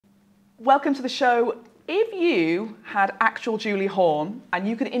Welcome to the show. If you had actual Julie Horne and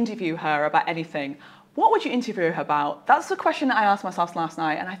you could interview her about anything, what would you interview her about? That's the question that I asked myself last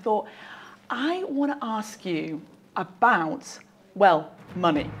night, and I thought, I want to ask you about, well,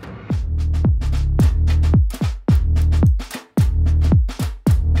 money.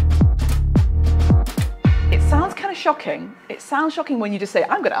 It sounds kind of shocking. It sounds shocking when you just say,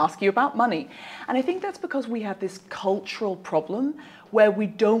 I'm going to ask you about money. And I think that's because we have this cultural problem where we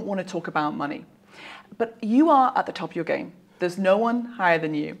don't want to talk about money. But you are at the top of your game. There's no one higher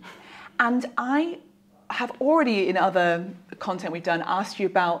than you. And I have already, in other content we've done, asked you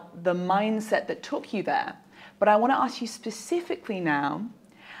about the mindset that took you there. But I want to ask you specifically now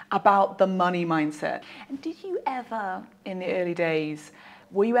about the money mindset. And did you ever, in the early days,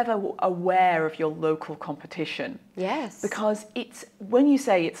 were you ever aware of your local competition? Yes. Because when you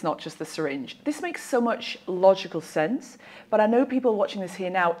say it's not just the syringe, this makes so much logical sense, but I know people watching this here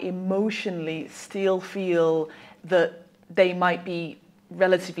now emotionally still feel that they might be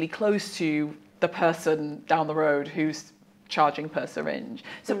relatively close to the person down the road who's charging per syringe.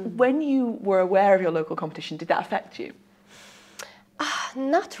 So when you were aware of your local competition, did that affect you?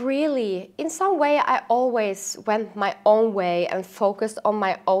 Not really. In some way, I always went my own way and focused on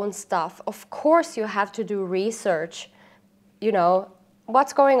my own stuff. Of course, you have to do research. You know,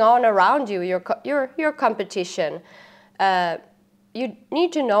 what's going on around you, your competition. You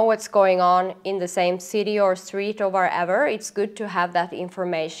need to know what's going on in the same city or street or wherever. It's good to have that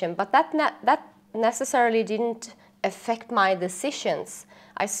information, but that necessarily didn't affect my decisions.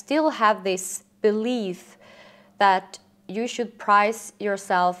 I still have this belief that you should price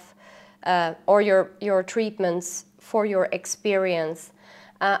yourself or your treatments for your experience.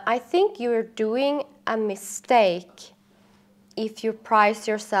 I think you're doing a mistake if you price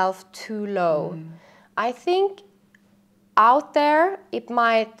yourself too low. I think out there it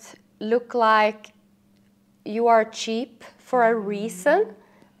might look like you are cheap for a reason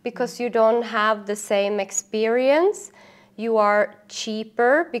because you don't have the same experience. You are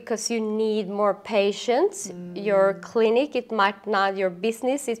cheaper because you need more patients. Your clinic, it might not, your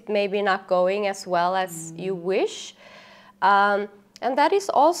business is maybe not going as well as you wish. And that is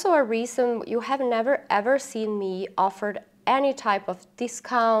also a reason you have never ever seen me offered any type of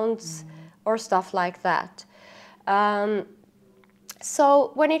discounts or stuff like that.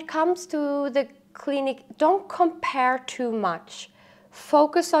 So when it comes to the clinic, don't compare too much.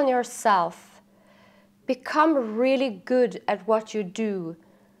 Focus on yourself. Become really good at what you do,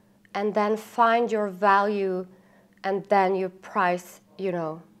 and then find your value, and then you price, you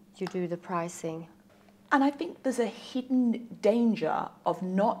do the pricing. And I think there's a hidden danger of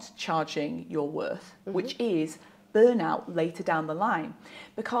not charging your worth, which is burnout later down the line.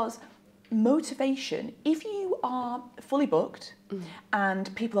 Because motivation, if you are fully booked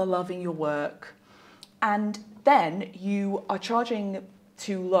and people are loving your work, and then you are charging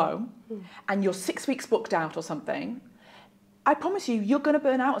too low and you're 6 weeks booked out or something, I promise you, you're going to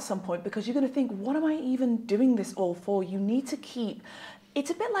burn out at some point because you're going to think, what am I even doing this all for? You need to keep, it's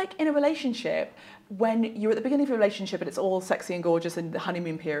a bit like in a relationship, when you're at the beginning of a relationship and it's all sexy and gorgeous in the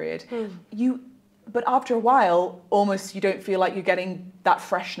honeymoon period, but after a while, almost you don't feel like you're getting that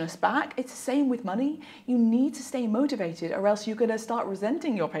freshness back. It's the same with money. You need to stay motivated or else you're going to start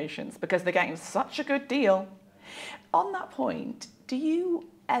resenting your patients because they're getting such a good deal. On that point, did you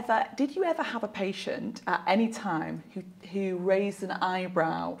ever have a patient at any time who raised an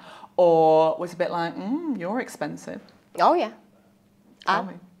eyebrow or was a bit like, you're expensive? Oh yeah. Tell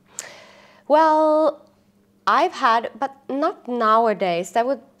me. Well, I've had, but not nowadays. That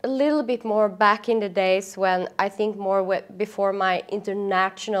was a little bit more back in the days when I think more before my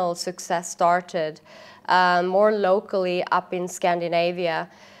international success started, more locally up in Scandinavia.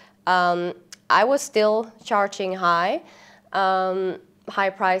 I was still charging high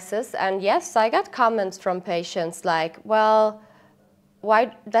prices, and yes, I got comments from patients like, well,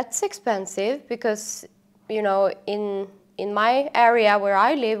 why that's expensive, because in my area where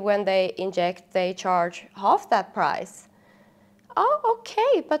I live, when they inject, they charge half that price. Oh,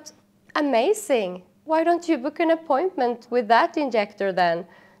 okay, but amazing. Why don't you book an appointment with that injector then?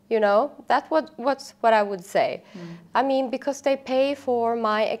 That's what I would say. I mean, because they pay for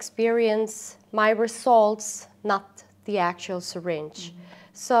my experience, my results, not the actual syringe.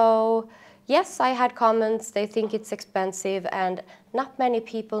 So yes, I had comments, they think it's expensive, and not many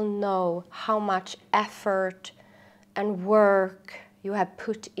people know how much effort and work you have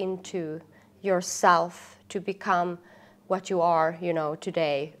put into yourself to become what you are,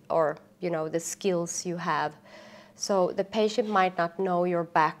 today, or, the skills you have. So the patient might not know your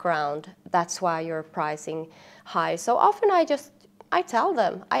background. That's why you're pricing high. So often I just I tell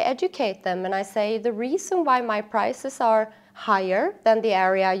them, I educate them, and I say the reason why my prices are higher than the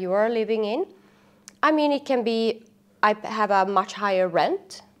area you are living in, I mean, it can be I have a much higher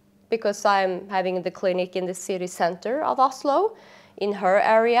rent because I'm having the clinic in the city center of Oslo. In her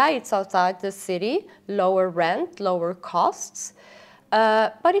area, it's outside the city, lower rent, lower costs.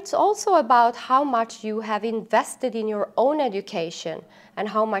 But it's also about how much you have invested in your own education and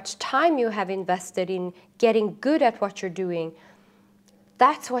how much time you have invested in getting good at what you're doing.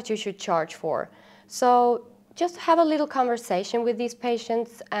 That's what you should charge for. So just have a little conversation with these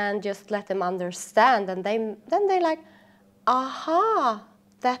patients and just let them understand. And then they're like, aha,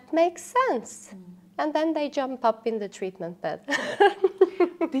 that makes sense. And then they jump up in the treatment bed.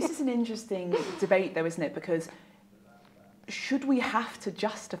 This is an interesting debate though, isn't it? Because should we have to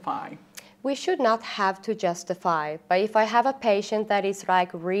justify? We should not have to justify, but if I have a patient that is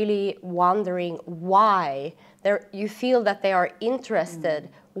like really wondering why, you feel that they are interested,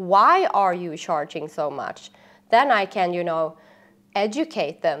 why are you charging so much? Then I can,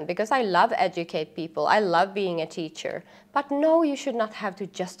 educate them, because I love educate people. I love being a teacher. But no, you should not have to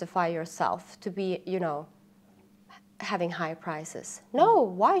justify yourself to be, having high prices. No,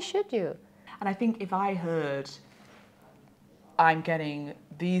 why should you? And I think if I heard, I'm getting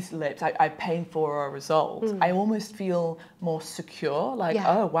these lips, I'm paying for a result, I almost feel more secure, like,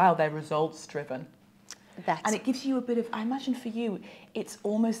 oh wow, they're results driven. And it gives you a bit of, I imagine for you, it's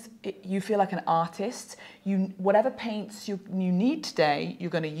almost, you feel like an artist. Whatever paints you need today, you're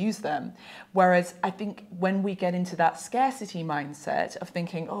going to use them. Whereas I think when we get into that scarcity mindset of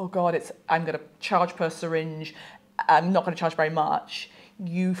thinking, oh God, I'm going to charge per syringe, I'm not going to charge very much,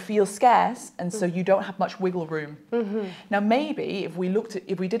 you feel scarce, and so you don't have much wiggle room. Now maybe if we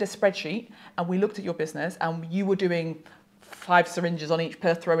did a spreadsheet and we looked at your business and you were doing 5 syringes on each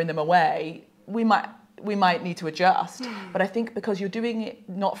per throwing them away, we might need to adjust. But I think because you're doing it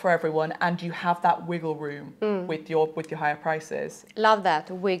not for everyone and you have that wiggle room with your higher prices. Love that,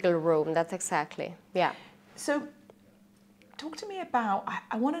 wiggle room, that's exactly, yeah. So talk to me about,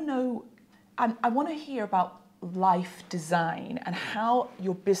 I want to know, I want to hear about life design and how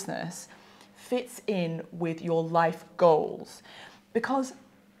your business fits in with your life goals. Because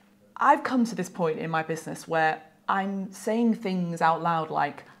I've come to this point in my business where I'm saying things out loud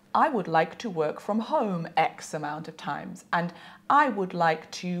like, I would like to work from home X amount of times, and I would like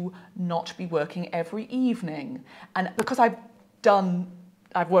to not be working every evening. And because I've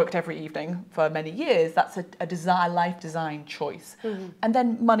worked every evening for many years, that's a life design choice. And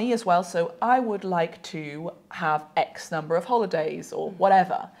then money as well, so I would like to have X number of holidays or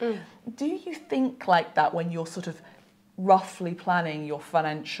whatever. Do you think like that when you're sort of roughly planning your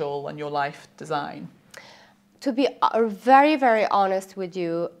financial and your life design? To be very, very honest with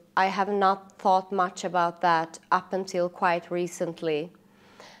you, I have not thought much about that up until quite recently.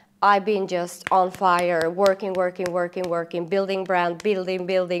 I've been just on fire, working, building brand,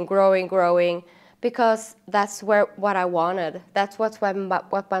 building, growing, because that's what I wanted. That's what my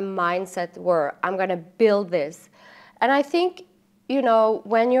mindset were. I'm gonna build this. And I think,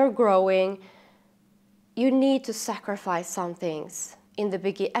 when you're growing, you need to sacrifice some things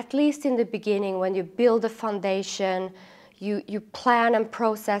at least in the beginning, when you build a foundation, you plan and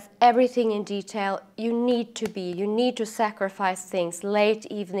process everything in detail. You need to sacrifice things, late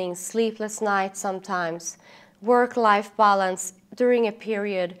evenings, sleepless nights sometimes. Work-life balance during a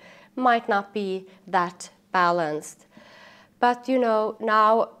period might not be that balanced. But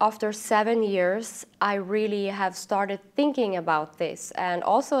now after 7 years, I really have started thinking about this, and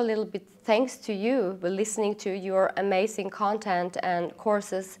also a little bit thanks to you, listening to your amazing content and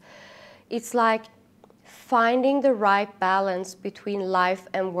courses. It's like finding the right balance between life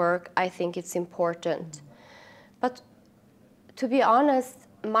and work. I think it's important. But to be honest,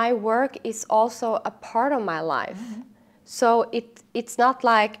 my work is also a part of my life. So it's not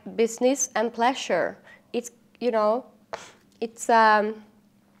like business and pleasure. It's, it's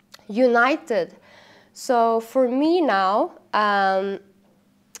united. So for me now,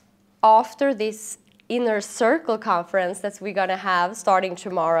 after this Inner Circle conference that we're gonna have starting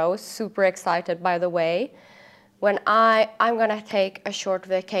tomorrow, super excited by the way, when I'm gonna take a short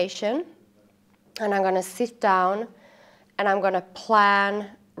vacation and I'm gonna sit down and I'm gonna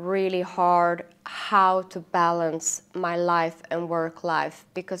plan really hard how to balance my life and work life,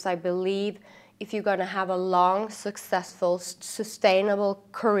 because I believe if you're gonna have a long, successful, sustainable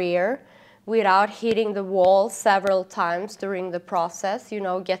career without hitting the wall several times during the process,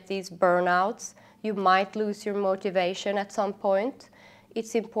 get these burnouts, you might lose your motivation at some point.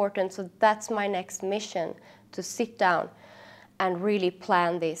 It's important. So that's my next mission, to sit down and really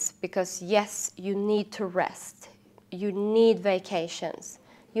plan this, because yes, you need to rest. you need vacations.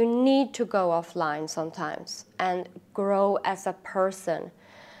 You need to go offline sometimes and grow as a person.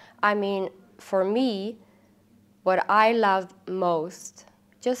 I mean, for me, what I love most,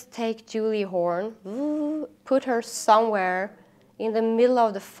 just take Julie Horne, put her somewhere in the middle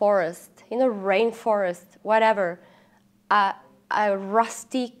of the forest, in a rainforest, whatever, a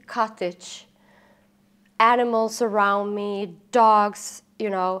rusty cottage, animals around me, dogs, you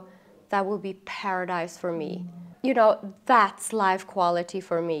know, that will be paradise for me. You know, that's life quality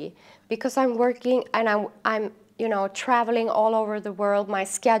for me, because I'm working and I'm you know, traveling all over the world. My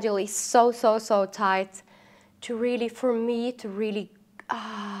schedule is so tight to really, for me to really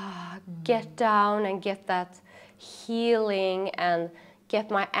get down and get that healing and get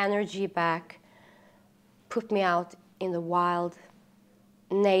my energy back, put me out in the wild,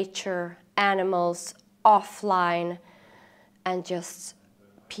 nature, animals, offline, and just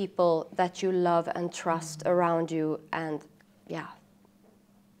people that you love and trust around you. And yeah,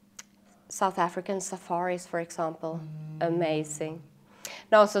 South African safaris, for example, amazing.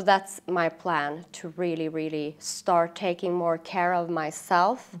 No, so that's my plan, to really start taking more care of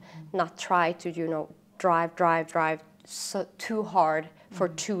myself, not try to, you know, drive so too hard for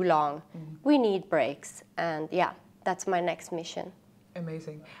too long. We need breaks, and yeah, that's my next mission.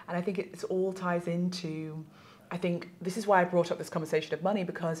 Amazing. And I think it all ties into, I think this is why I brought up this conversation of money,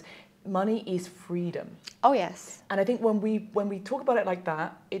 because money is freedom. Oh yes. And I think when we talk about it like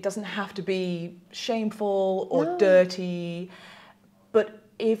that, it doesn't have to be shameful or dirty, but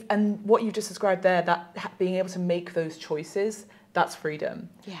and what you just described there, that being able to make those choices, that's freedom.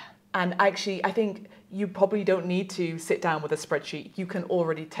 Yeah. And actually, I think you probably don't need to sit down with a spreadsheet. You can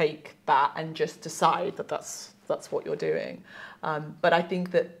already take that and just decide that that's what you're doing. But I think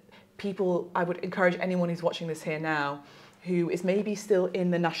that I would encourage anyone who's watching this here now, who is maybe still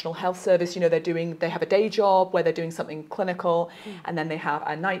in the National Health Service, you know, they have a day job where they're doing something clinical, and then they have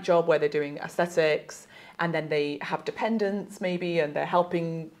a night job where they're doing aesthetics, and then they have dependents maybe, and they're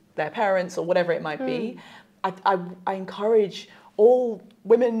helping their parents or whatever it might be. I encourage all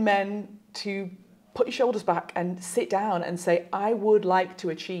women, men, to put your shoulders back and sit down and say, I would like to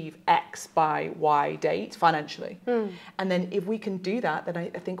achieve X by Y date financially. And then if we can do that, then I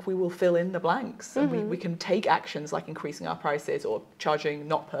think we will fill in the blanks, and we can take actions like increasing our prices or charging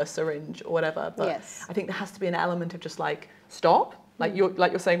not per syringe or whatever. But yes. I think there has to be an element of just like, stop, like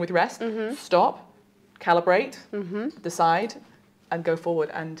you're saying with rest, stop, calibrate, decide, and go forward,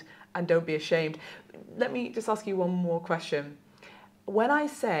 and don't be ashamed. Let me just ask you one more question. When I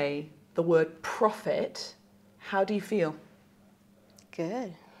say the word profit, how do you feel?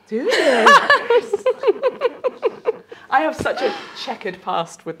 Good. Do you? I have such a checkered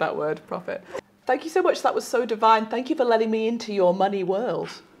past with that word, profit. Thank you so much. That was so divine. Thank you for letting me into your money world.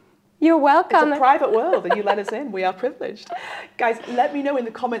 You're welcome. It's a private world and you let us in. We are privileged. Guys, let me know in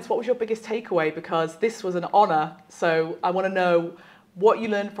the comments what was your biggest takeaway, because this was an honor. So I want to know what you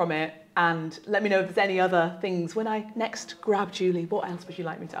learned from it, and let me know if there's any other things. When I next grab Julie, what else would you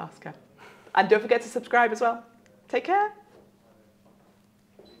like me to ask her? And don't forget to subscribe as well. Take care.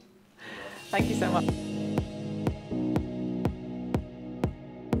 Thank you so much.